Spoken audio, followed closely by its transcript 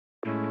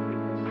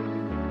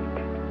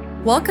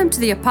Welcome to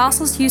the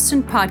Apostles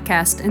Houston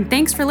podcast, and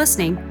thanks for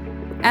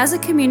listening. As a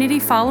community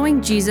following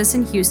Jesus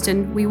in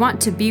Houston, we want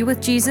to be with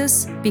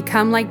Jesus,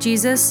 become like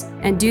Jesus,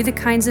 and do the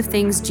kinds of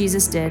things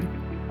Jesus did.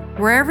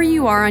 Wherever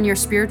you are on your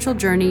spiritual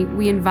journey,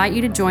 we invite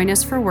you to join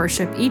us for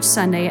worship each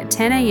Sunday at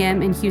 10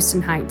 a.m. in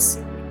Houston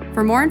Heights.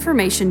 For more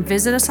information,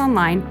 visit us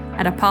online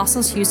at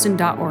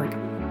apostleshouston.org.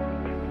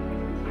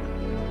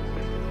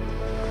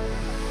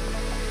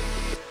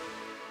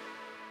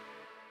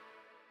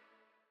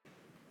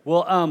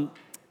 Well,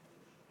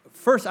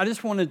 first, I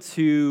just wanted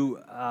to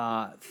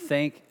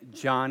thank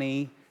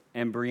Johnny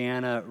and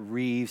Brianna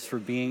Reeves for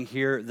being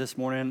here this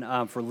morning,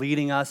 for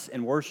leading us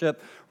in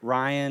worship.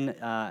 Ryan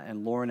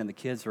and Lauren and the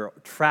kids are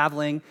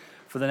traveling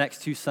for the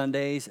next 2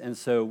 Sundays, and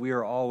so we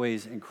are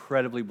always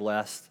incredibly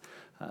blessed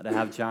to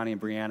have Johnny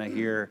and Brianna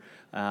here.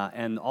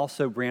 And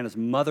also, Brianna's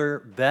mother,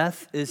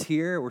 Beth, is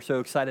here. We're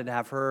so excited to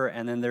have her.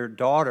 And then their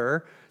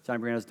daughter, Johnny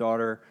and Brianna's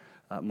daughter,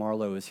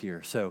 Marlo, is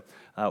here. So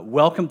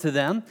welcome to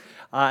them.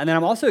 And then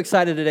I'm also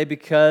excited today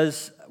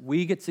because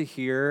we get to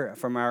hear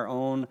from our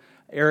own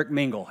Eric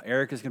Mingle.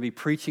 Eric is going to be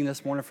preaching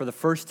this morning for the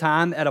first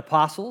time at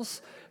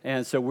Apostles.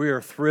 And so we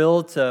are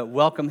thrilled to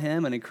welcome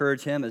him and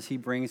encourage him as he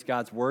brings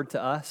God's word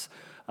to us.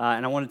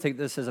 And I want to take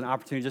this as an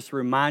opportunity just to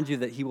remind you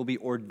that he will be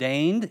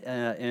ordained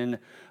in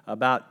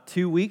about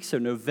 2 weeks, so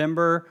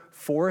November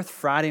 4th,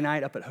 Friday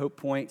night up at Hope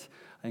Point.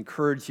 I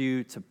encourage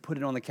you to put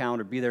it on the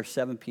calendar, be there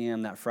 7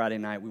 p.m. that Friday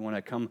night. We want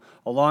to come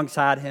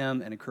alongside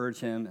him and encourage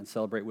him and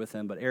celebrate with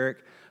him. But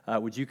Eric,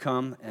 would you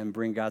come and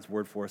bring God's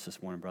word for us this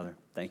morning, brother?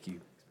 Thank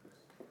you.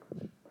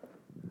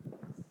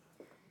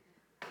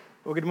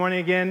 Well, good morning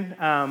again.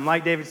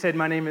 Like David said,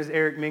 my name is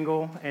Eric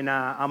Mingle, and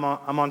I'm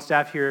on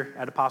staff here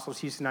at Apostles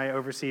Houston. I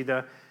oversee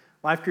the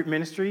life group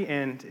ministry,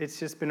 and it's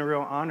just been a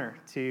real honor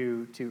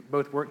to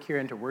both work here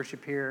and to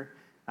worship here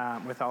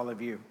with all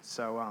of you.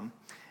 So,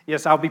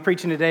 yes, I'll be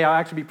preaching today. I'll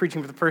actually be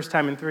preaching for the first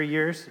time in 3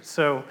 years.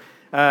 So,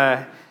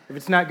 if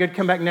it's not good,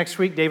 come back next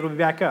week. David will be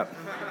back up.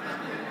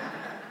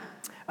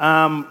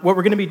 What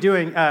we're going to be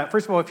doing,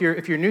 first of all, if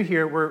you're new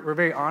here, we're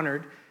very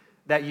honored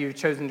that you've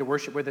chosen to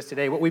worship with us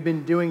today. What we've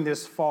been doing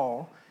this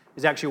fall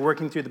is actually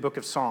working through the book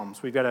of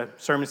Psalms. We've got a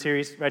sermon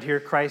series right here,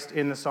 Christ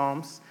in the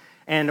Psalms.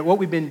 And what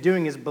we've been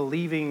doing is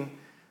believing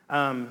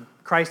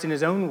Christ in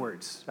his own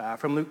words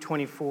from Luke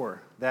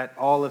 24, that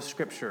all of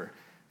Scripture,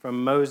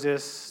 from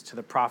Moses to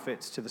the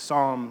prophets to the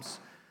Psalms,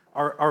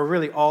 are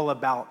really all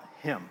about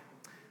him.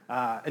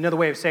 Another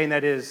way of saying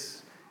that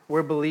is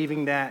we're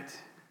believing that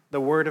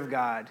the Word of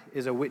God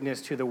is a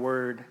witness to the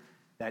Word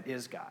that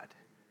is God.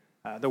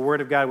 The Word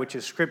of God, which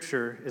is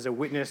Scripture, is a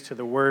witness to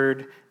the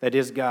Word that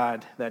is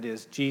God, that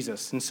is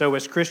Jesus. And so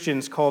as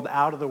Christians called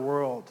out of the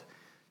world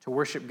to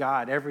worship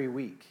God every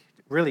week,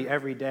 really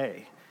every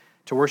day,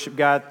 to worship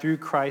God through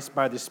Christ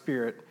by the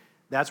Spirit,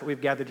 that's what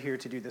we've gathered here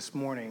to do this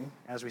morning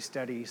as we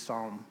study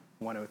Psalm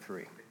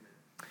 103.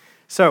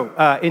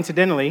 So,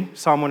 incidentally,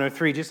 Psalm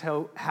 103 just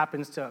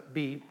happens to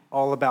be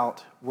all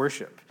about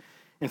worship.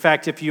 In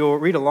fact, if you'll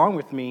read along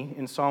with me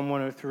in Psalm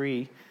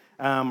 103,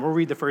 we'll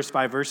read the first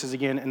 5 verses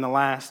again and the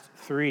last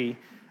 3.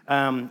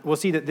 We'll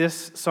see that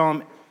this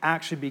psalm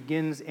actually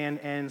begins and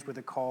ends with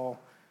a call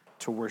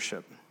to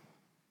worship.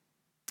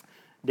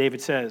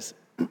 David says,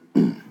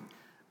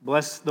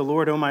 "Bless the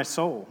Lord, O my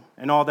soul,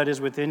 and all that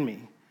is within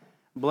me.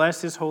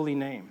 Bless his holy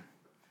name.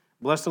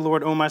 Bless the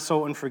Lord, O my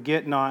soul, and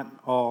forget not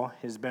all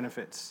his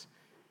benefits.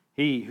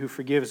 He who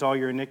forgives all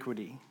your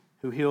iniquity,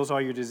 who heals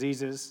all your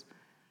diseases,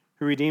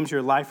 who redeems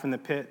your life from the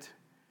pit,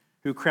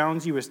 who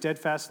crowns you with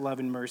steadfast love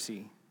and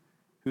mercy,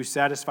 who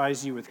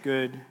satisfies you with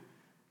good,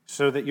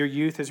 so that your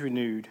youth is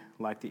renewed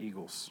like the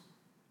eagles."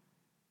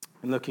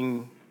 And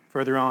looking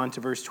further on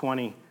to verse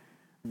 20,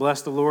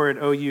 "Bless the Lord,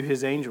 O you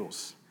his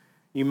angels,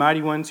 you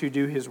mighty ones who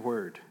do his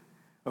word,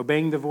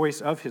 obeying the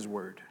voice of his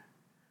word.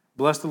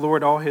 Bless the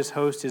Lord, all his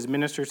hosts, his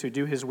ministers who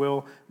do his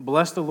will.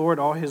 Bless the Lord,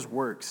 all his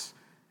works,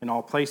 in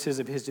all places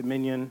of his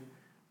dominion.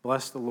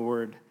 Bless the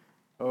Lord,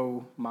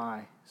 O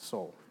my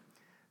soul."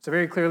 So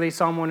very clearly,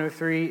 Psalm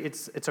 103,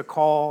 it's a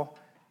call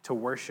to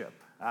worship.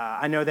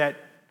 I know that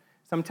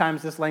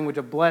sometimes this language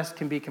of blessed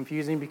can be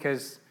confusing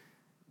because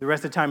the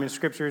rest of the time in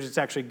Scriptures, it's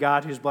actually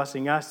God who's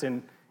blessing us,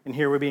 and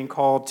here we're being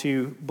called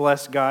to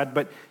bless God.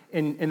 But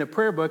in the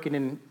prayer book and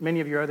in many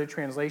of your other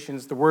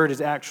translations, the word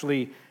is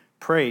actually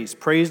praise.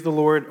 Praise the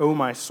Lord, O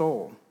my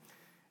soul.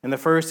 And the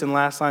first and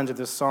last lines of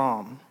this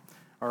psalm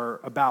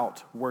are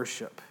about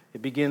worship.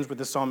 It begins with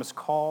the psalmist's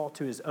call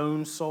to his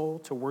own soul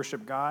to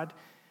worship God,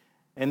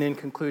 and then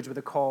concludes with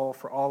a call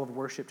for all of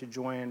worship to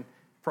join,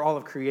 for all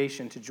of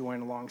creation to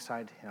join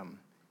alongside him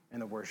in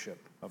the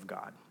worship of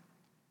God.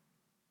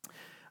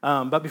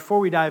 But before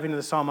we dive into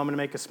the psalm, I'm going to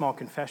make a small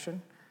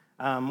confession,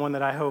 one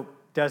that I hope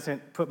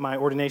doesn't put my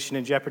ordination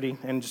in jeopardy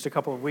in just a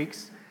couple of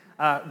weeks.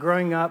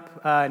 Growing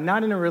up,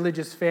 not in a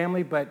religious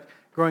family, but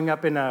growing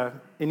up in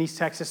East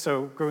Texas,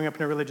 so growing up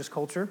in a religious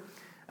culture,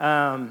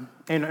 and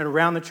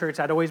around the church,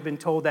 I'd always been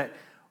told that,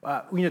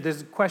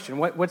 there's a question,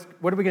 what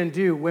are we going to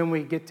do when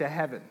we get to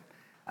heaven?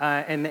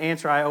 And the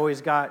answer I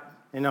always got,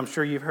 and I'm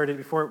sure you've heard it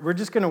before, we're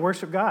just going to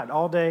worship God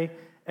all day,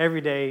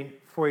 every day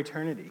for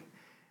eternity.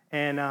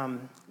 And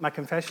my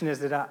confession is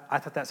that I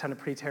thought that sounded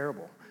pretty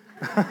terrible.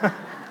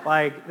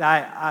 Like,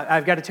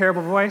 I've got a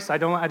terrible voice. I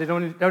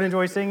don't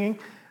enjoy singing.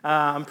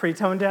 I'm pretty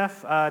tone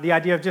deaf. The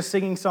idea of just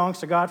singing songs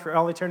to God for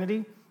all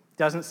eternity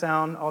doesn't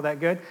sound all that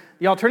good.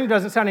 The alternative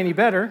doesn't sound any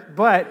better,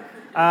 but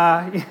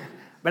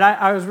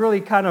I was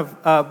really kind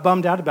of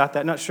bummed out about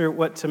that, not sure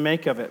what to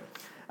make of it.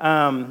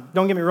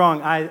 Don't get me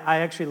wrong, I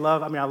actually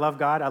love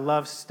God. I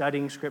love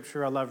studying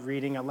Scripture. I love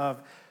reading. I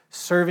love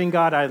serving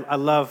God. I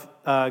love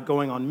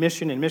going on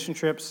mission and mission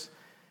trips,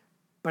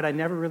 but I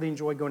never really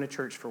enjoyed going to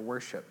church for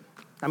worship.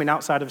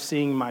 Outside of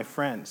seeing my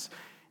friends.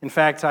 In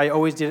fact, I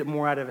always did it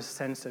more out of a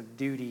sense of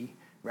duty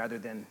rather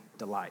than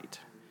delight.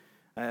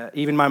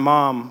 Even my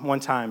mom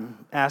one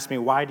time asked me,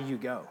 "Why do you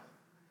go?"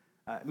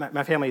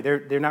 My family,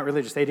 they're not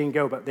religious. They didn't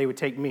go, but they would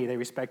take me. They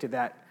respected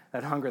that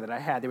hunger that I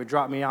had. They would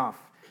drop me off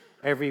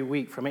every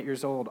week from 8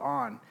 years old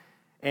on.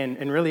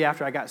 And really,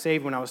 after I got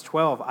saved when I was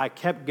 12, I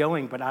kept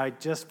going, but I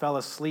just fell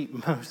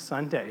asleep most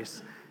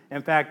Sundays.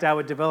 In fact, I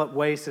would develop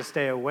ways to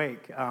stay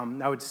awake.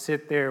 I would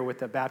sit there with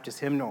the Baptist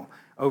hymnal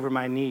over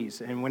my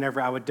knees, and whenever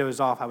I would doze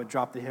off, I would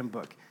drop the hymn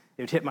book.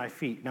 It would hit my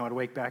feet, and I would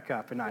wake back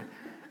up. And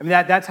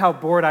that's how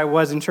bored I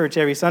was in church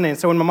every Sunday. And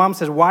so when my mom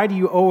says, "Why do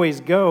you always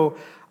go?"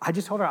 I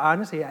just told her,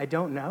 honestly, I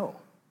don't know.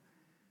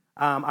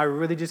 I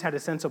really just had a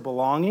sense of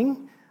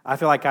belonging. I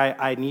feel like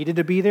I needed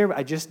to be there, but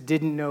I just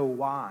didn't know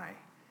why.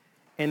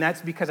 And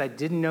that's because I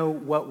didn't know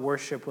what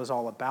worship was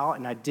all about,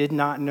 and I did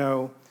not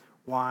know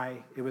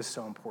why it was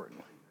so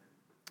important.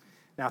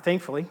 Now,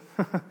 thankfully,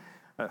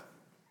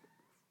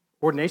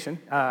 ordination,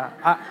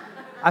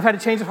 I've had a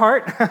change of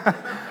heart.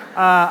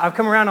 I've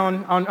come around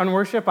on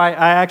worship. I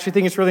actually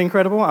think it's really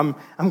incredible.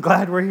 I'm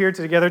glad we're here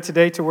together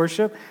today to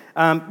worship.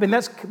 But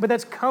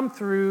that's come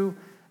through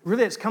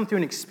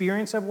an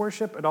experience of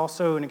worship, but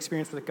also an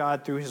experience with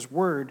God through His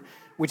Word,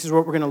 which is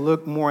what we're going to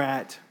look more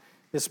at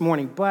this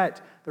morning. But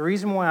the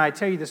reason why I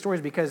tell you this story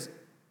is because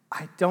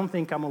I don't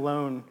think I'm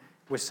alone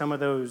with some of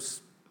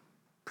those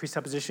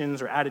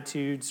presuppositions or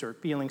attitudes or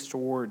feelings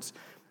towards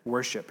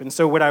worship. And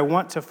so what I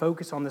want to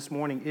focus on this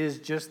morning is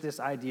just this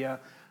idea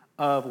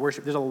of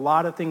worship. There's a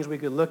lot of things we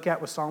could look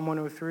at with Psalm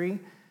 103.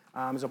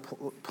 There's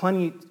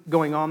plenty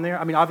going on there.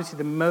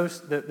 Obviously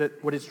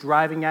what it's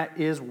driving at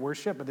is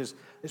worship, but there's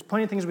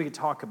plenty of things we could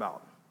talk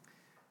about.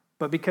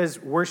 But because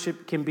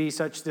worship can be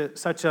such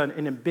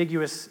an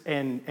ambiguous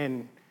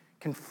and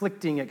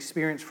conflicting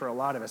experience for a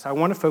lot of us, I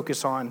want to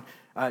focus on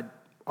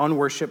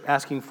worship,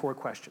 asking 4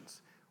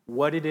 questions.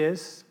 What it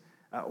is,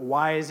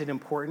 why is it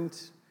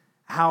important,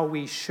 how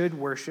we should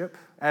worship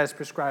as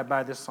prescribed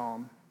by this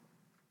psalm,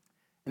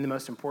 and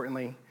most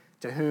importantly,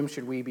 to whom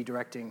should we be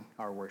directing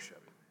our worship?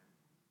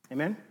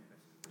 Amen?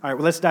 All right,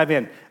 well, let's dive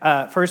in.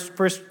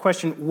 First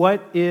question,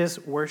 what is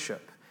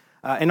worship?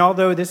 And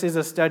although this is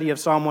a study of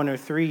Psalm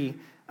 103,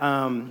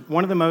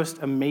 one of the most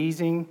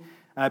amazing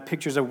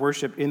pictures of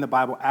worship in the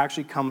Bible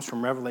actually comes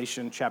from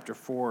Revelation chapter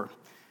 4.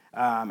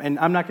 And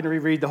I'm not going to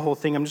reread the whole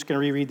thing. I'm just going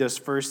to reread those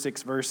first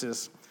 6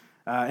 verses,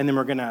 and then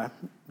we're going to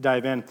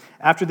dive in.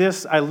 After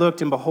this, I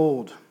looked, and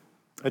behold,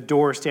 a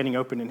door standing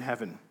open in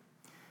heaven.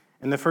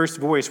 And the first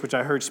voice which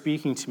I heard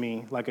speaking to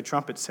me like a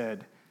trumpet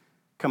said,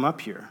 "Come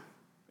up here,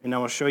 and I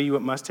will show you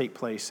what must take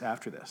place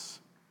after this."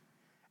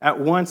 At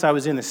once I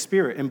was in the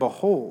Spirit, and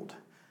behold,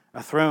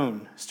 a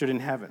throne stood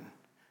in heaven,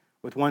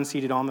 with one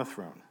seated on the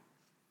throne.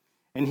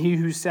 And he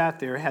who sat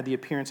there had the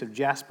appearance of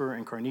jasper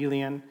and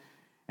carnelian,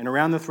 and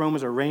around the throne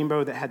was a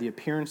rainbow that had the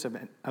appearance of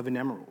an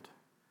emerald.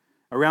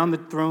 Around the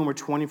throne were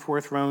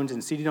 24 thrones,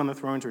 and seated on the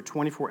thrones were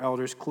 24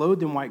 elders,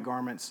 clothed in white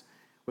garments,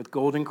 with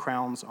golden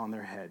crowns on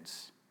their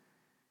heads.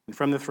 And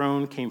from the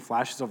throne came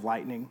flashes of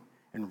lightning,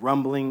 and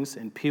rumblings,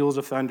 and peals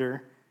of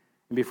thunder.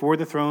 And before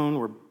the throne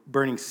were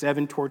burning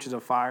 7 torches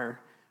of fire,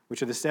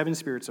 which are the 7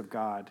 spirits of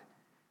God.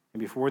 And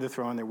before the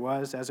throne there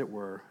was, as it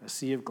were, a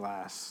sea of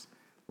glass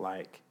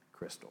like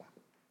crystal.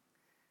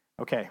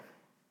 Okay.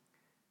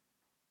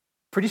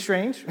 Pretty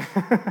strange,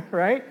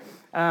 right?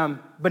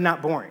 But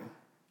not boring,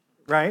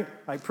 right?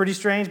 Like pretty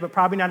strange, but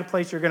probably not a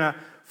place you're going to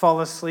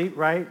fall asleep,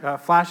 right?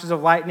 Flashes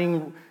of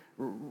lightning,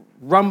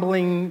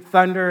 rumbling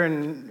thunder,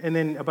 and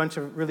then a bunch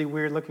of really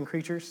weird-looking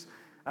creatures.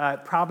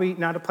 Probably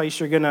not a place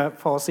you're going to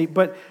fall asleep,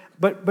 but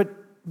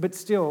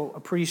still a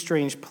pretty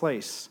strange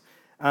place.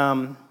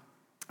 I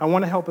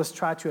want to help us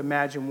try to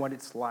imagine what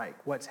it's like,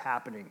 what's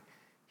happening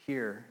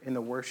here in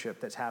the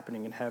worship that's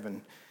happening in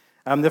heaven.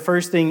 The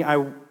first thing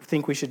I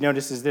think we should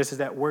notice is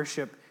that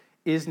worship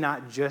is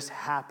not just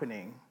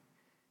happening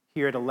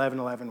here at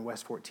 1111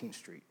 West 14th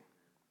Street.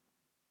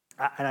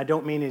 And I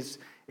don't mean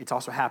it's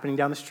also happening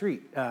down the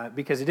street,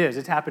 because it is.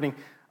 It's happening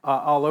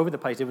all over the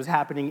place. It was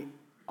happening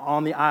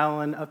on the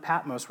island of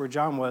Patmos where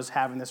John was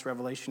having this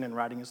revelation and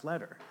writing his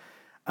letter.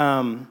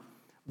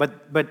 But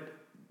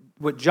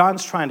what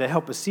John's trying to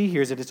help us see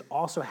here is that it's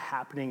also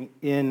happening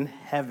in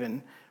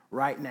heaven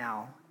right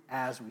now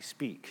as we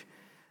speak.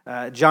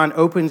 John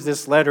opens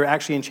this letter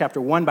actually in chapter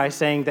 1 by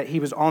saying that he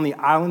was on the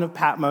island of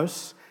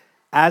Patmos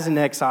as an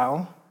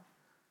exile,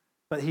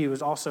 but he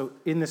was also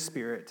in the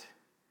Spirit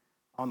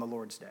on the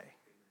Lord's day.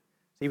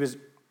 He was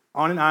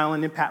on an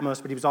island in Patmos,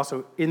 but he was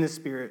also in the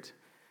Spirit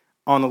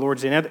on the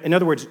Lord's day. In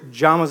other words,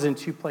 John was in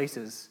two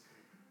places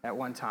at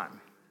one time.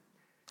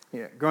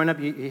 Yeah, growing up,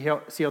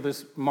 you see all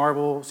those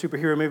Marvel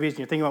superhero movies, and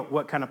you're thinking about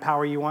what kind of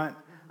power you want.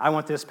 I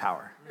want this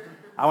power.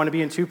 I want to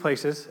be in two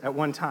places at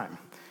one time,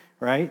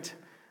 right?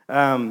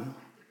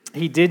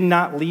 He did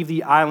not leave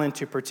the island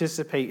to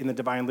participate in the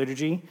divine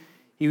liturgy.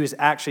 He was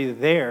actually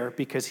there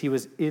because he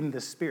was in the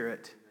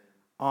Spirit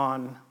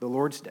on the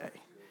Lord's day.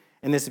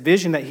 And this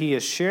vision that he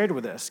has shared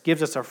with us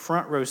gives us a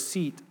front row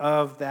seat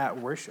of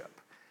that worship.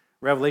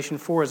 Revelation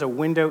 4 is a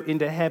window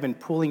into heaven,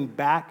 pulling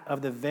back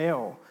of the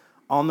veil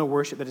on the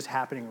worship that is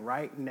happening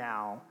right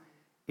now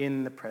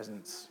in the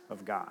presence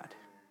of God.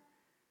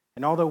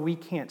 And although we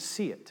can't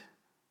see it,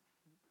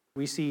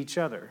 we see each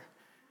other.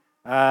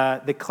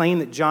 The claim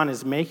that John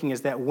is making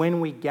is that when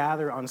we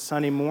gather on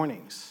Sunday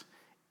mornings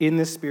in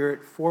the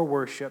Spirit for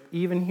worship,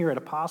 even here at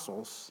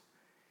Apostles,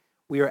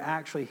 we are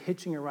actually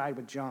hitching a ride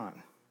with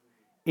John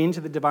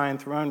into the divine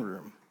throne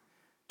room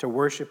to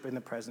worship in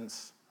the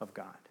presence of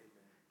God.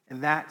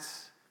 And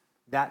that's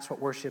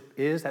what worship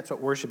is. That's what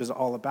worship is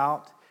all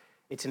about.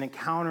 It's an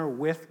encounter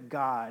with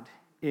God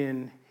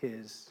in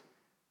his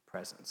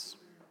presence.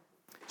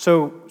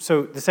 So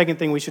the second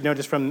thing we should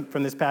notice from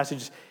this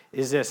passage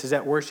is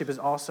that worship is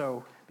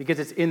also, because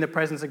it's in the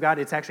presence of God,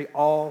 it's actually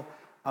all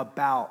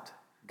about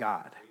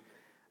God.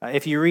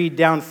 If you read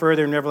down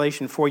further in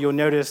Revelation 4, you'll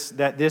notice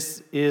that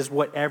this is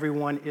what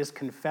everyone is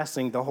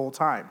confessing the whole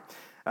time.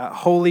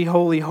 Holy,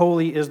 holy,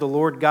 holy is the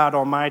Lord God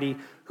Almighty,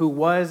 who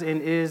was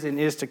and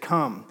is to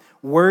come.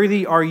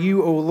 Worthy are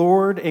you, O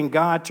Lord and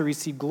God, to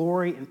receive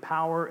glory and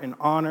power and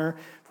honor,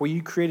 for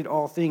you created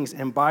all things,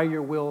 and by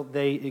your will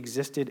they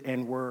existed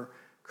and were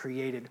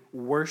created.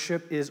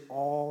 Worship is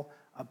all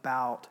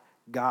about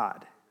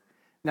God.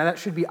 Now that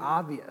should be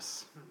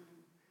obvious,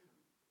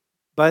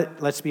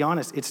 but let's be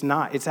honest, it's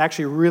not. It's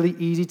actually really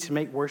easy to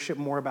make worship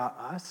more about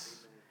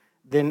us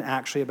than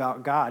actually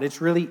about God. It's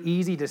really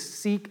easy to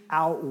seek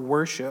out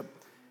worship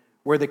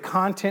where the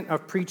content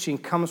of preaching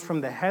comes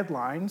from the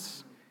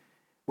headlines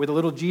with a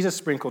little Jesus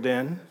sprinkled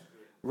in,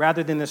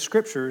 rather than the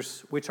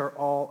scriptures, which are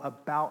all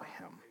about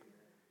him.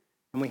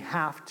 And we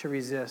have to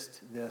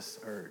resist this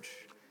urge.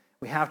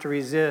 We have to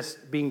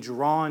resist being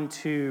drawn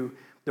to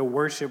the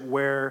worship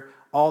where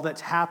all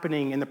that's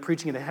happening in the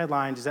preaching of the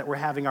headlines is that we're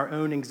having our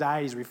own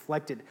anxieties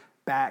reflected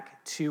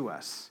back to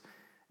us.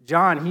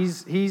 John,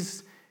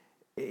 he's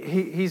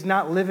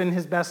not living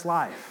his best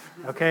life,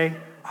 okay?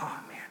 Oh,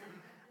 man,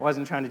 I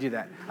wasn't trying to do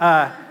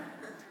that.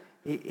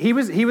 He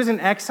was in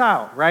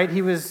exile, right?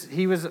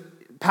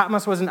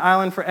 Patmos was an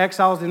island for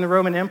exiles in the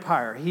Roman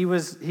Empire. He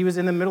was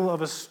in the middle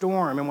of a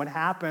storm, and what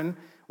happened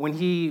when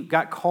he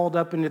got called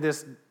up into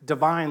this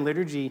divine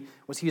liturgy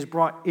was he was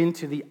brought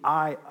into the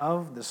eye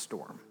of the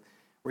storm,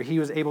 where he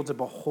was able to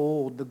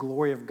behold the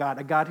glory of God,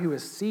 a God who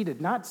is seated,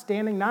 not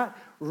standing, not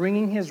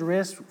wringing his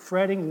wrist,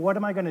 fretting, what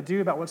am I going to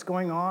do about what's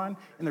going on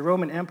in the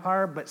Roman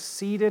Empire, but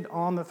seated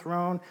on the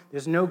throne.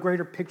 There's no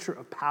greater picture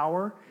of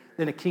power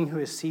than a king who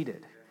is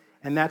seated.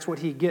 And that's what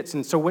he gets.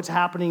 And so what's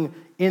happening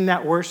in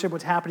that worship,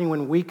 what's happening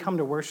when we come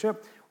to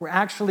worship, we're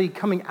actually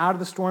coming out of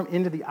the storm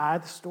into the eye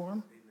of the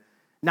storm.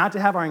 Not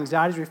to have our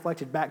anxieties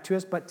reflected back to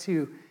us, but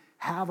to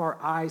have our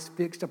eyes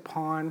fixed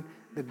upon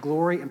the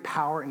glory and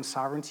power and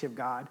sovereignty of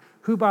God,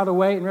 who, by the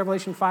way, in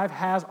Revelation 5,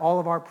 has all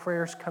of our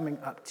prayers coming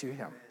up to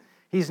him.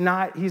 He's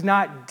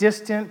not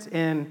distant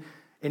and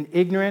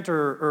ignorant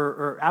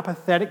or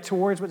apathetic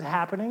towards what's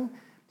happening.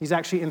 He's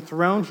actually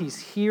enthroned. He's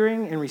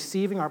hearing and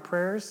receiving our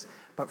prayers.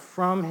 But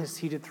from his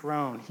seated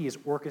throne, he is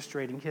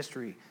orchestrating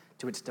history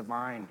to its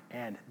divine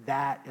end.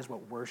 That is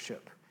what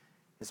worship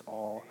is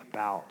all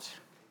about.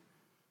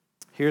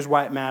 Here's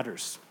why it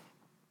matters.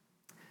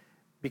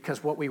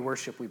 Because what we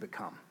worship, we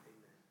become.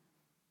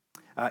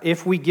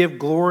 If we give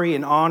glory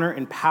and honor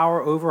and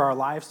power over our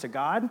lives to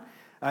God,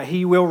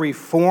 he will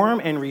reform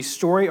and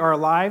restore our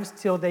lives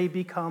till they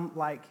become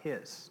like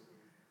his.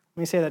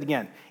 Let me say that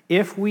again.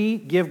 If we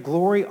give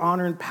glory,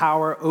 honor, and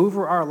power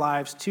over our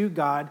lives to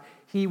God,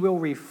 he will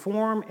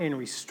reform and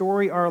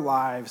restore our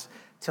lives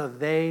till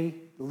they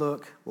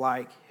look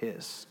like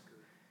his.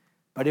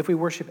 But if we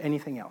worship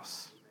anything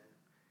else,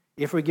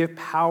 if we give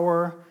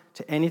power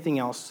to anything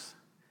else,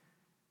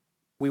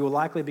 we will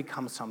likely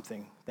become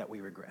something that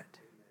we regret.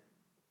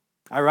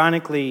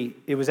 Ironically,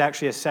 it was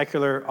actually a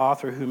secular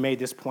author who made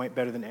this point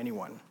better than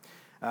anyone.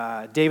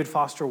 David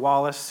Foster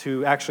Wallace,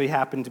 who actually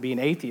happened to be an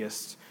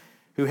atheist,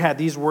 who had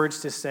these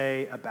words to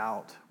say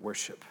about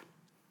worship.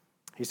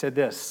 He said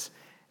this: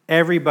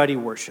 everybody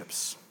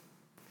worships.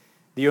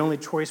 The only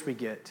choice we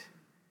get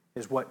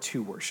is what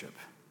to worship.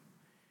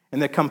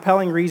 And the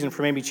compelling reason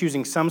for maybe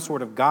choosing some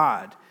sort of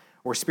God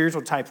or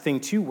spiritual type thing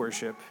to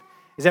worship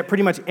is that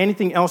pretty much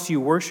anything else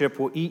you worship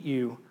will eat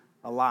you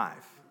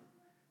alive.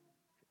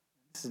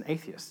 This is an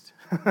atheist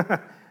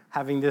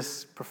having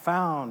this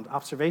profound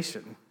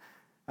observation.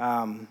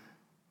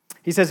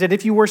 He says that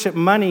if you worship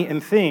money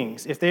and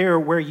things, if they are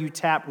where you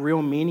tap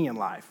real meaning in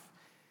life,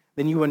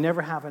 then you will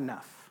never have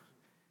enough.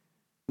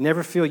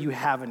 Never feel you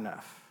have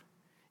enough.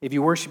 If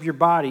you worship your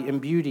body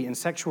and beauty and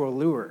sexual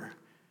allure,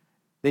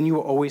 then you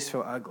will always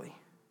feel ugly.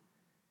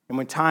 And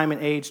when time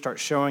and age start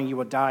showing, you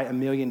will die a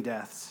million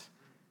deaths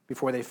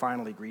before they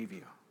finally grieve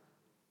you.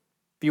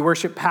 If you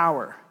worship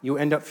power, you will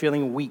end up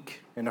feeling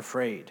weak and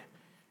afraid,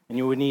 and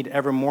you will need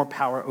ever more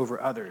power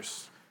over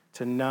others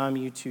to numb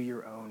you to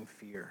your own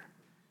fear.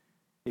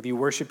 If you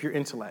worship your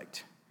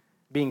intellect,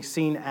 being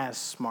seen as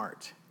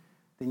smart,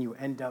 then you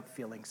end up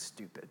feeling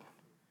stupid,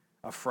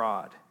 a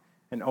fraud,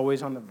 and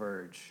always on the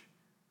verge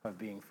of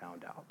being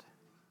found out.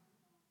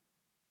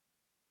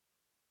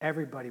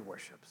 Everybody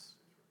worships.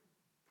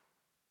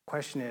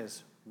 Question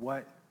is,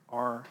 what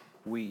are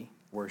we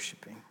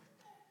worshiping?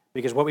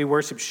 Because what we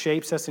worship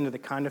shapes us into the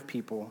kind of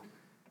people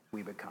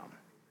we become.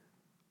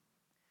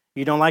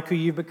 You don't like who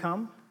you've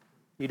become?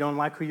 You don't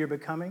like who you're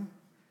becoming?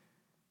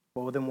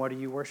 Well, then what are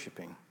you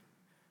worshiping?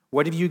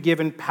 What have you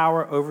given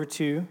power over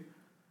to?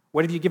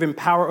 What have you given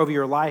power over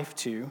your life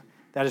to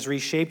that has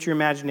reshaped your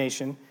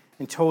imagination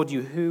and told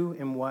you who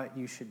and what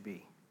you should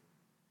be?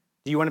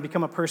 Do you want to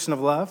become a person of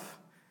love?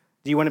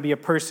 Do you want to be a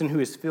person who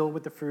is filled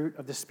with the fruit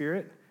of the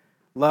Spirit?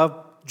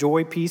 Love,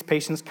 joy, peace,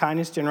 patience,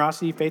 kindness,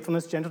 generosity,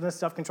 faithfulness, gentleness,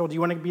 self-control. Do you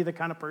want to be the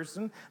kind of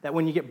person that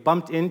when you get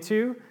bumped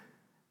into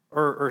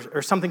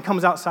or something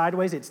comes out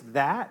sideways, it's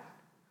that?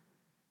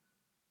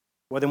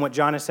 Well, then what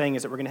John is saying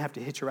is that we're going to have to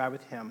hitch a ride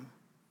with him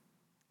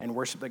and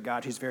worship the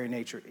God whose very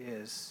nature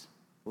is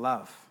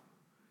love.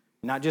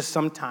 Not just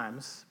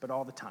sometimes, but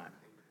all the time,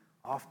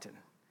 often,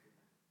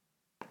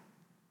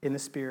 in the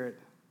Spirit,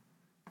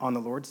 on the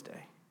Lord's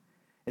Day.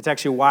 It's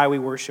actually why we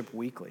worship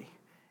weekly.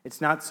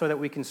 It's not so that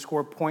we can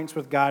score points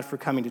with God for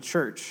coming to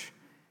church.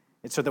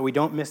 It's so that we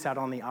don't miss out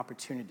on the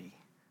opportunity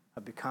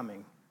of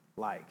becoming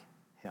like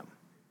him.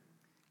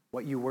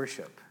 What you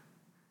worship,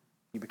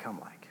 you become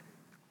like.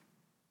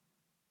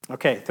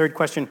 Okay, third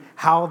question,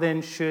 how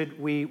then should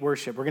we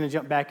worship? We're going to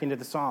jump back into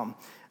the psalm.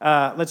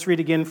 Let's read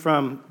again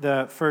from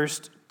the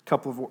first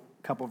couple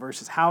of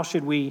verses. How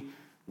should we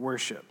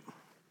worship?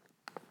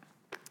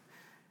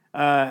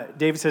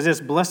 David says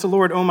this, "Bless the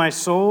Lord, O my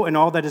soul, and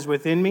all that is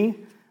within me.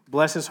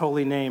 Bless his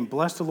holy name.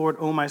 Bless the Lord,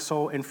 O my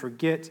soul, and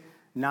forget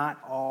not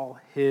all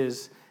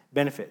his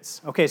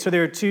benefits." Okay, so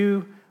there are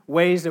two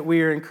ways that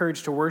we are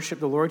encouraged to worship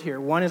the Lord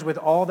here. One is with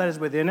all that is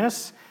within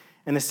us,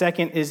 and the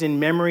second is in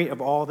memory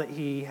of all that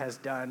he has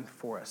done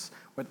for us.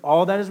 With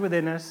all that is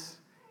within us,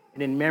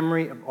 and in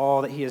memory of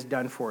all that he has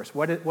done for us.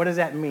 What does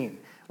that mean?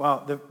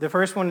 Well, the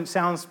first one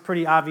sounds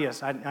pretty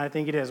obvious. I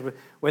think it is.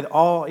 With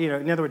all,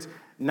 in other words,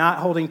 not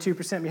holding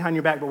 2% behind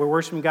your back, but we're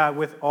worshiping God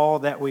with all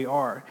that we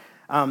are.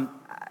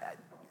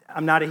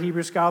 I'm not a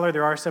Hebrew scholar.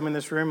 There are some in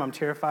this room. I'm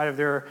terrified of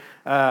their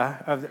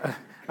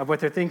of what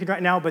they're thinking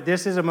right now. But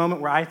this is a moment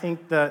where I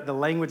think the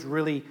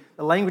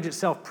language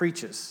itself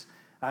preaches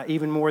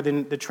even more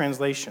than the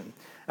translation.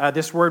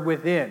 This word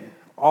 "within,"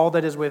 all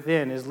that is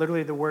within, is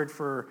literally the word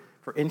for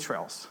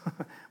entrails,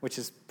 which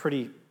is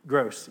pretty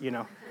gross,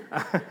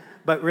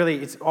 But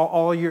really, it's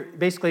all your,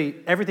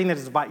 basically everything that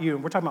is you.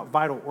 We're talking about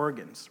vital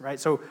organs, right?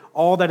 So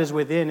all that is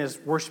within is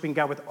worshiping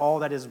God with all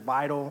that is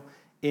vital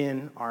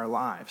in our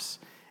lives.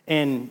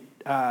 And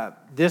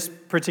this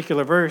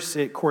particular verse,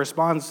 it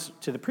corresponds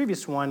to the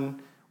previous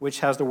one,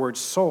 which has the word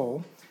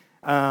soul.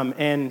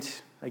 And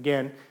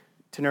again,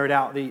 to nerd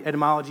out, the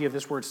etymology of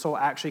this word soul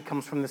actually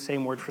comes from the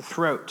same word for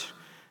throat,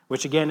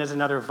 which again is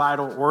another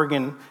vital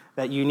organ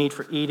that you need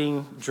for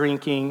eating,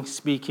 drinking,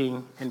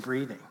 speaking, and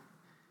breathing.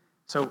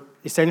 So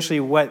essentially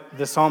what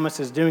the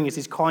psalmist is doing is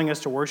he's calling us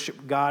to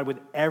worship God with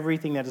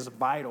everything that is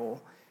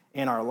vital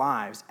in our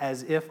lives,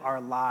 as if our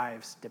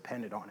lives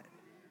depended on it.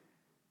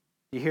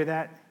 You hear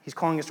that? He's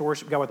calling us to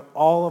worship God with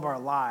all of our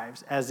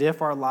lives, as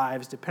if our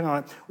lives depend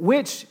on it,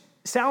 which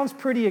sounds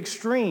pretty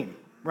extreme,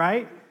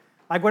 right?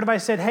 Like what if I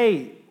said,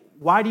 hey,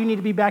 why do you need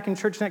to be back in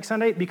church next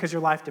Sunday? Because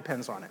your life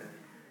depends on it.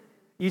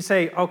 You'd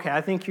say, okay,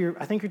 I think you're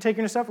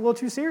taking yourself a little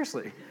too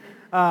seriously.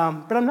 But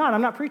I'm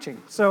not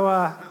preaching.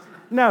 So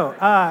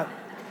no.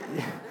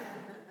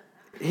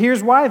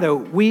 Here's why,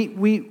 though.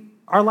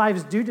 Our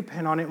lives do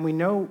depend on it, and we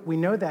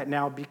know that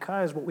now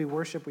because what we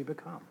worship, we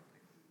become.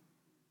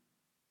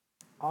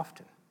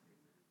 Often.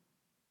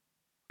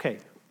 Okay,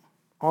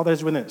 all that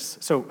is within us.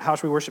 So how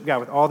should we worship God?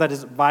 With all that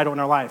is vital in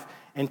our life.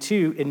 And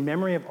two, in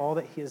memory of all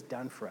that he has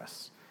done for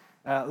us.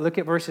 Look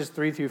at verses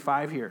 3 through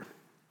 5 here.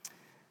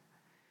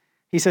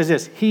 He says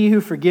this, "He who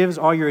forgives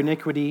all your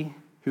iniquity,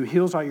 who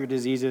heals all your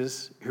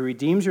diseases, who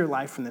redeems your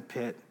life from the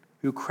pit,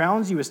 who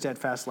crowns you with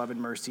steadfast love and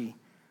mercy,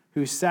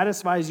 who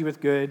satisfies you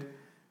with good,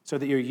 so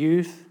that your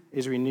youth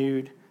is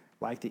renewed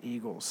like the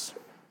eagles."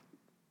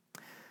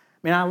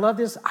 Man, I love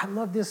this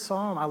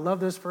psalm. I love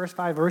those first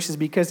 5 verses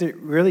because it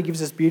really gives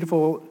this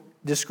beautiful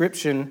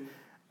description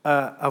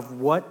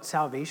of what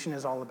salvation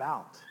is all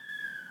about.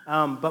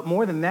 But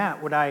more than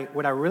that, what I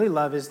really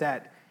love is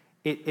that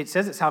it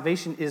says that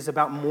salvation is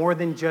about more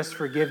than just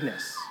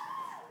forgiveness.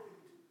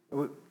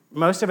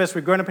 Most of us,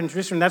 we've grown up in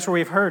tradition, that's where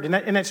we've heard,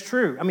 and that's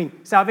true. I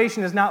mean,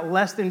 salvation is not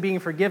less than being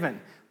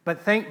forgiven,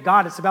 but thank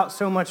God it's about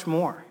so much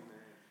more.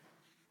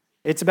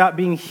 It's about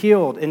being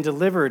healed and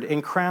delivered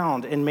and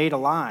crowned and made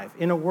alive.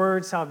 In a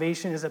word,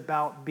 salvation is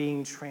about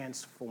being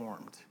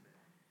transformed,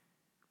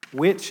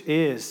 which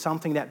is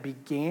something that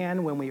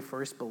began when we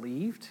first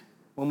believed,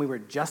 when we were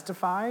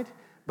justified,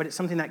 but it's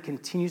something that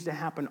continues to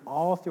happen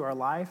all through our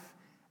life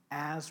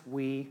as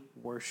we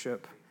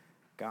worship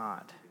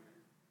God.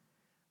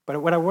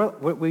 But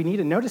what we need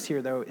to notice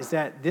here, though, is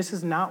that this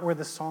is not where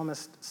the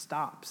psalmist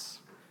stops.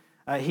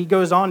 He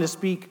goes on to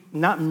speak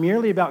not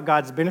merely about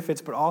God's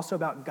benefits, but also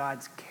about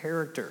God's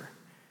character.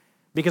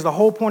 Because the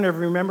whole point of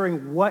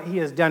remembering what he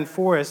has done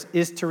for us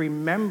is to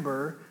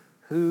remember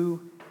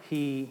who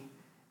he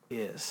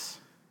is.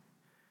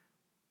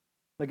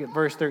 Look at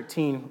verse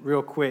 13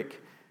 real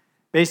quick.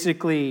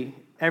 Basically,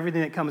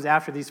 everything that comes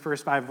after these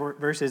first 5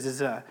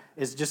 verses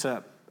is just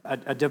a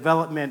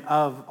development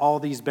of all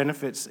these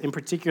benefits, in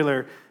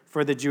particular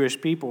for the Jewish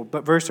people.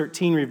 But verse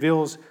 13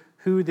 reveals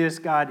who this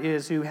God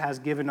is who has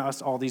given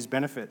us all these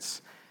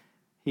benefits.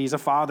 He's a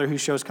father who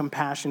shows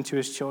compassion to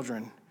his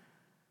children.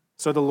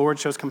 So the Lord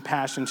shows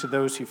compassion to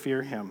those who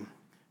fear him,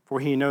 for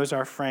he knows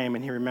our frame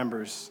and he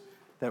remembers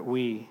that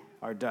we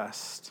are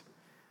dust.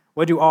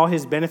 What do all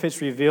his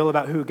benefits reveal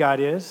about who God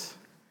is?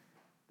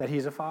 That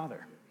he's a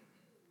father.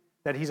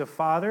 That he's a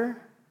father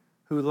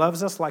who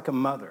loves us like a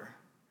mother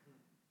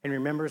and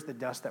remembers the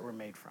dust that we're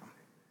made from.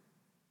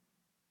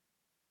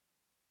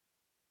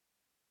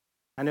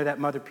 I know that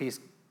mother piece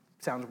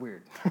sounds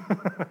weird.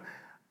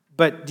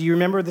 But do you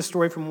remember the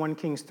story from 1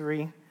 Kings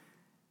 3,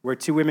 where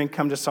 2 women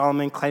come to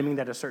Solomon claiming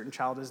that a certain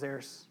child is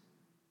theirs?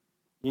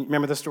 You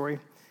remember the story?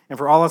 And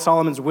for all of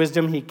Solomon's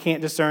wisdom, he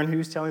can't discern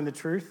who's telling the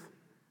truth.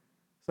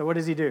 So what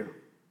does he do?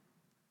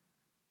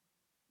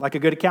 Like a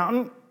good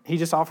accountant, he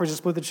just offers to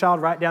split the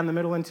child right down the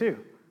middle in 2,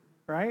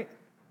 right?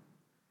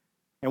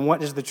 And what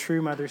does the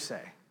true mother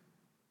say?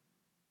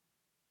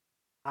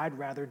 I'd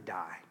rather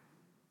die.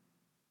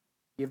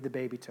 Give the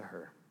baby to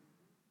her.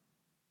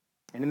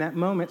 And in that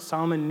moment,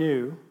 Solomon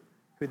knew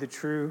who the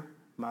true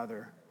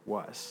mother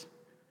was.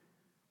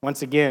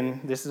 Once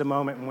again, this is a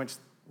moment in which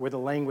where the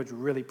language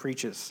really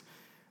preaches.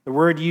 The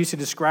word used to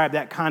describe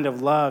that kind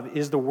of love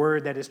is the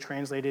word that is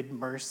translated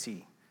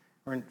mercy,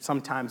 or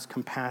sometimes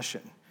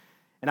compassion.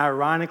 And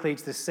ironically,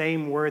 it's the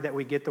same word that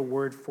we get the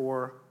word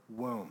for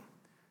womb.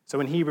 So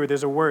in Hebrew,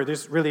 there's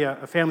really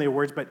a family of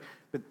words, but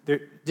there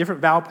are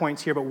different vowel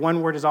points here, but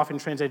one word is often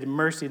translated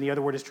mercy, and the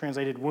other word is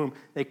translated womb.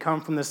 They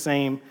come from the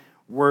same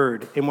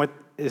word. And what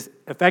is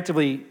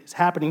effectively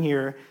happening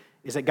here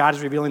is that God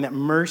is revealing that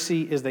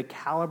mercy is the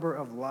caliber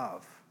of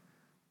love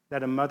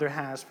that a mother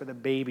has for the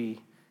baby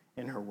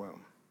in her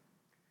womb.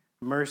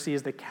 Mercy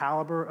is the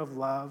caliber of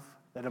love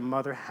that a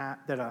mother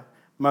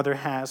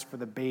has for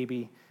the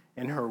baby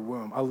in her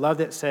womb. A love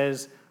that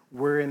says,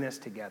 we're in this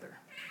together.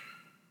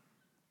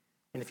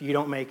 And if you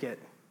don't make it,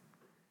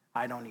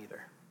 I don't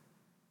either.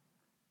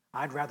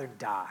 I'd rather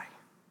die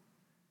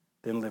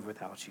than live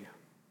without you.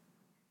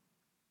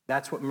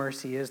 That's what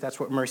mercy is. That's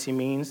what mercy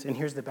means. And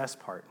here's the best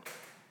part.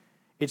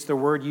 It's the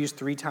word used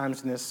 3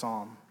 times in this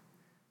psalm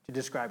to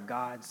describe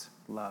God's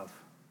love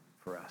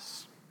for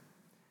us.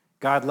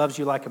 God loves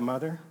you like a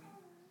mother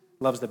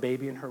loves the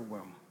baby in her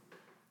womb,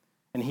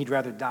 and he'd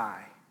rather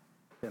die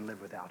than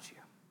live without you.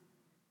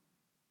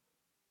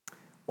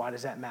 Why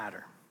does that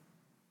matter?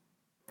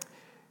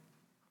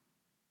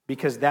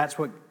 Because that's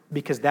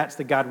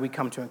the God we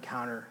come to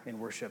encounter in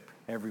worship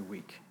every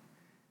week.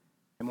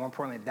 And more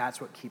importantly, that's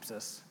what keeps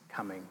us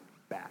coming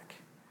back.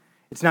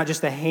 It's not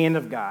just the hand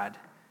of God,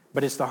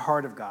 but it's the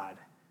heart of God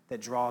that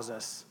draws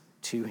us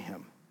to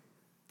him.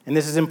 And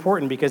this is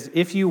important because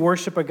if you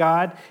worship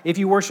God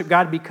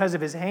because of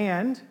his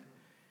hand,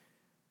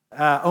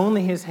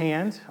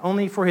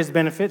 only for his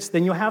benefits,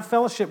 then you'll have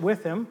fellowship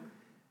with him,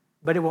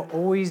 but it will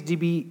always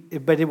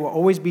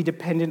be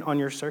dependent on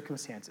your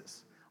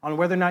circumstances, on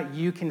whether or not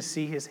you can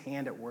see his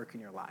hand at work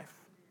in your life.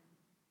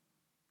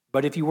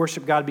 But if you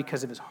worship God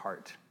because of his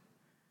heart,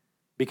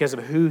 because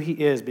of who he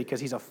is,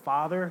 because he's a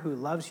father who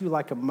loves you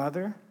like a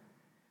mother,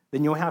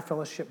 then you'll have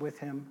fellowship with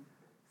him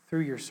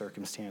through your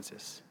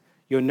circumstances.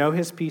 You'll know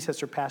his peace that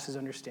surpasses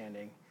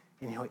understanding,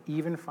 and he'll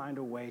even find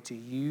a way to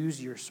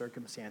use your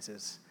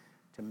circumstances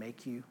to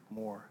make you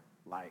more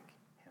like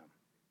him.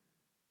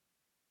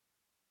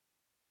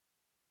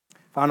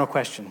 Final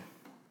question,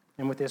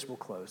 and with this we'll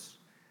close.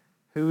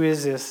 Who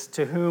is this?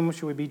 To whom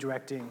should we be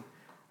directing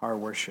our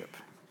worship?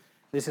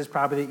 This is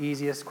probably the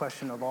easiest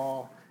question of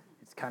all.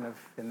 It's kind of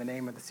in the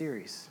name of the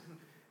series.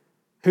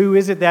 Who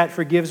is it that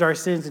forgives our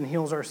sins and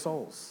heals our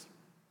souls?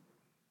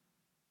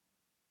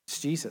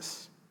 It's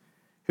Jesus.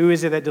 Who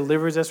is it that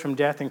delivers us from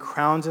death and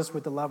crowns us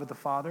with the love of the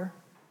Father?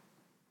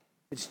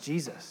 It's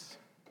Jesus.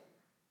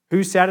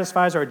 Who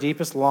satisfies our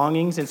deepest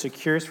longings and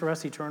secures for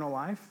us eternal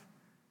life?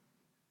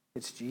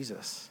 It's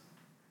Jesus.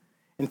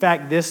 In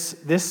fact, this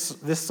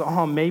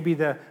psalm may be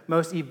the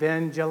most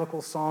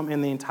evangelical psalm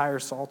in the entire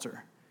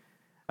Psalter.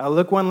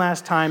 Look one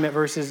last time at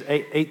verses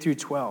 8 through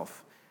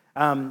 12.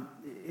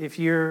 If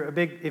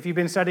you've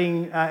been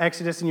studying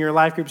Exodus in your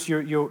life groups,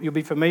 you'll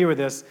be familiar with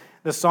this.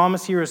 The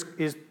psalmist here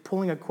is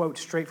pulling a quote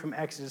straight from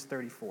Exodus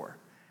 34.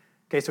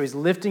 Okay, so he's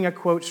lifting a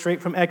quote straight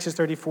from Exodus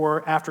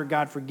 34 after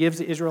God forgives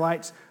the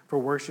Israelites for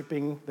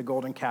worshiping the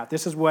golden calf.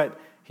 This is what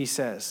he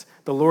says.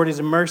 The Lord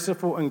is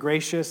merciful and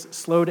gracious,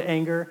 slow to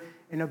anger,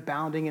 and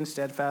abounding in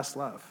steadfast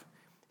love.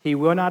 He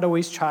will not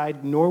always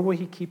chide, nor will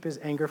he keep his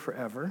anger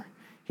forever.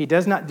 He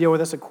does not deal with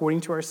us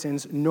according to our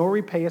sins, nor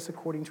repay us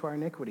according to our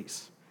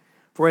iniquities.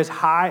 For as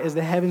high as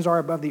the heavens are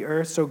above the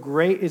earth, so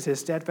great is his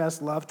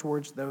steadfast love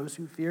towards those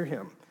who fear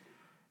him.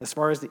 As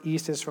far as the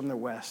east is from the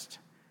west,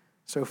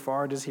 so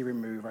far does he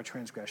remove our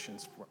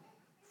transgressions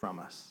from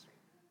us.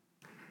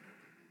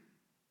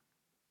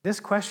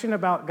 This question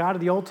about God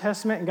of the Old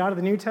Testament and God of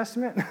the New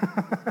Testament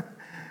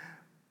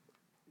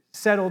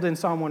settled in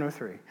Psalm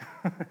 103.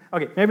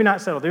 Okay, maybe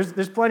not settled.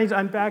 There's plenty to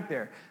unpack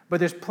there, but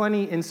there's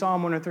plenty in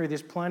Psalm 103.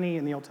 There's plenty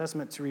in the Old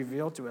Testament to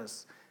reveal to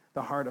us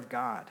the heart of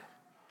God.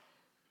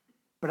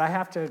 But I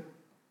have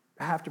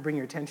to bring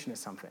your attention to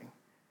something.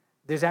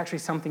 There's actually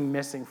something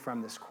missing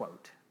from this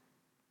quote.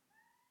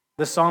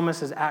 The psalmist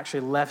has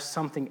actually left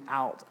something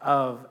out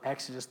of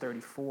Exodus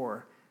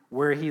 34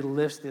 where he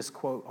lifts this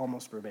quote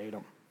almost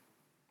verbatim.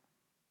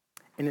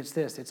 And it's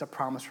this, it's a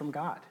promise from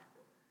God.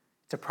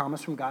 It's a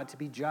promise from God to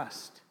be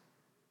just.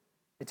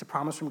 It's a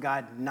promise from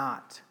God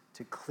not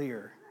to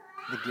clear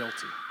the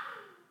guilty.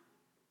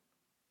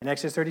 And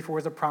Exodus 34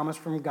 is a promise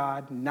from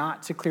God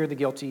not to clear the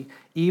guilty,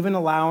 even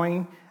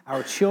allowing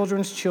our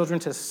children's children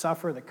to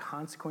suffer the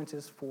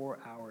consequences for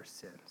our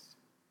sins.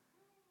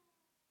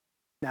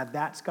 Now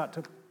that's got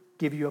to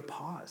give you a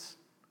pause.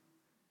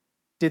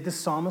 Did the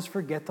psalmist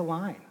forget the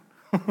line?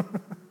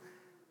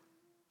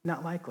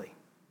 Not likely.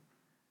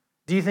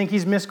 Do you think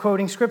he's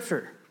misquoting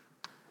scripture?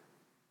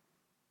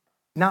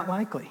 Not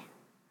likely.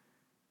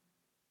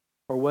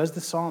 Or was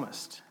the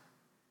psalmist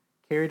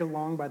carried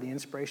along by the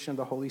inspiration of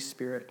the Holy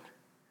Spirit,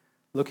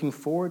 looking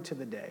forward to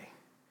the day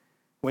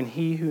when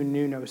he who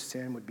knew no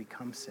sin would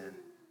become sin,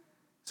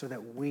 so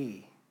that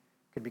we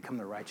could become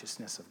the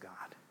righteousness of God?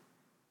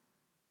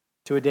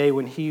 To a day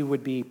when he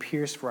would be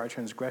pierced for our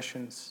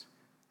transgressions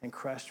and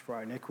crushed for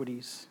our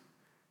iniquities.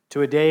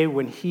 To a day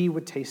when he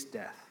would taste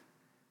death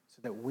so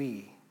that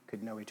we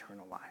could know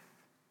eternal life.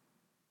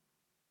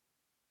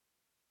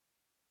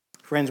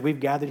 Friends,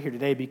 we've gathered here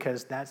today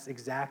because that's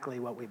exactly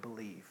what we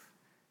believe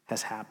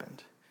has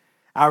happened.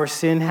 Our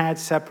sin had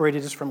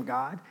separated us from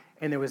God,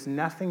 and there was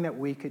nothing that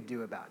we could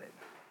do about it.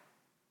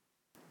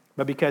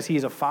 But because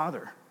he's a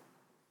father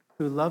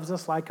who loves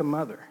us like a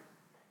mother,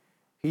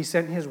 he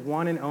sent his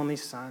one and only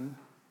Son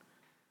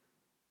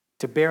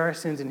to bear our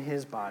sins in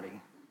his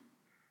body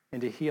and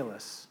to heal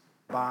us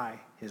by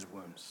his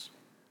wounds.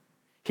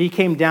 He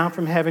came down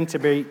from heaven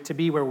to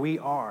be where we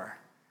are,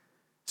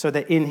 so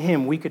that in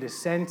him we could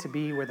ascend to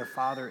be where the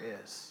Father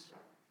is.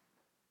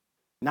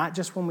 Not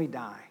just when we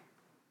die,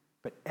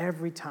 but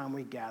every time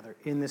we gather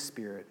in the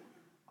Spirit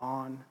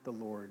on the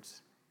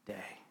Lord's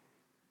day.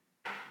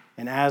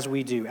 And as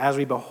we do, as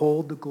we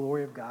behold the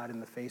glory of God in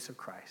the face of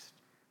Christ,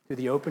 through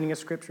the opening of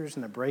scriptures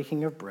and the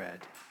breaking of bread,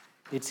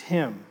 it's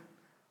him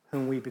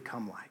whom we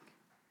become like.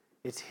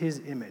 It's his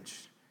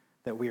image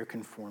that we are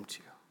conformed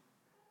to,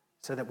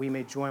 so that we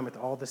may join with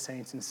all the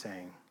saints in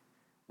saying,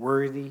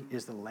 worthy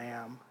is the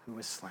Lamb who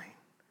was slain,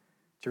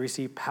 to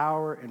receive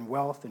power and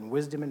wealth and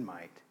wisdom and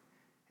might,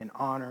 and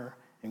honor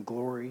and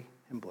glory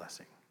and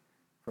blessing,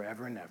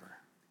 forever and ever.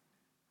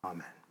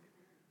 Amen.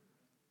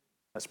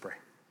 Let's pray.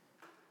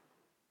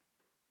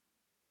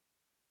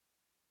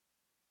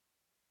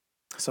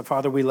 So,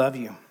 Father, we love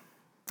you,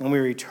 and we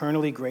are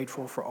eternally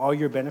grateful for all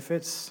your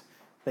benefits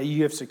that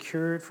you have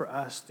secured for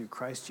us through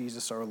Christ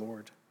Jesus our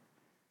Lord.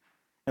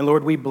 And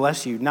Lord, we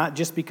bless you, not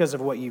just because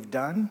of what you've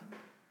done,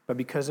 but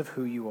because of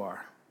who you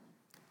are,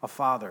 a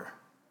Father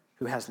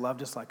who has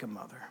loved us like a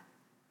mother.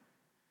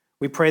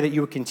 We pray that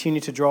you would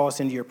continue to draw us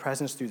into your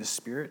presence through the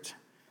Spirit,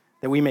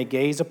 that we may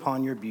gaze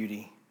upon your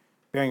beauty,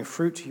 bearing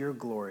fruit to your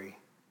glory,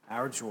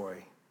 our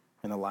joy,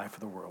 and the life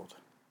of the world.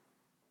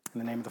 In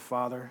the name of the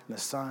Father, and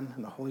the Son,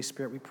 and the Holy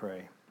Spirit we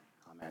pray.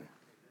 Amen.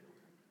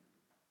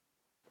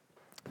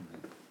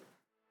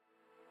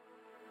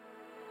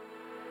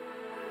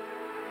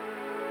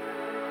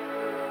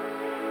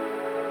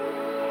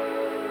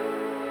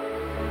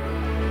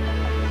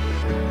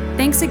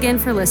 Thanks again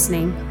for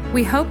listening.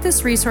 We hope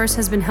this resource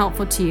has been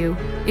helpful to you.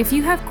 If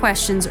you have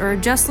questions or are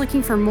just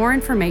looking for more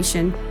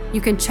information,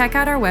 you can check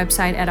out our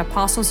website at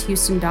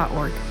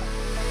apostleshouston.org.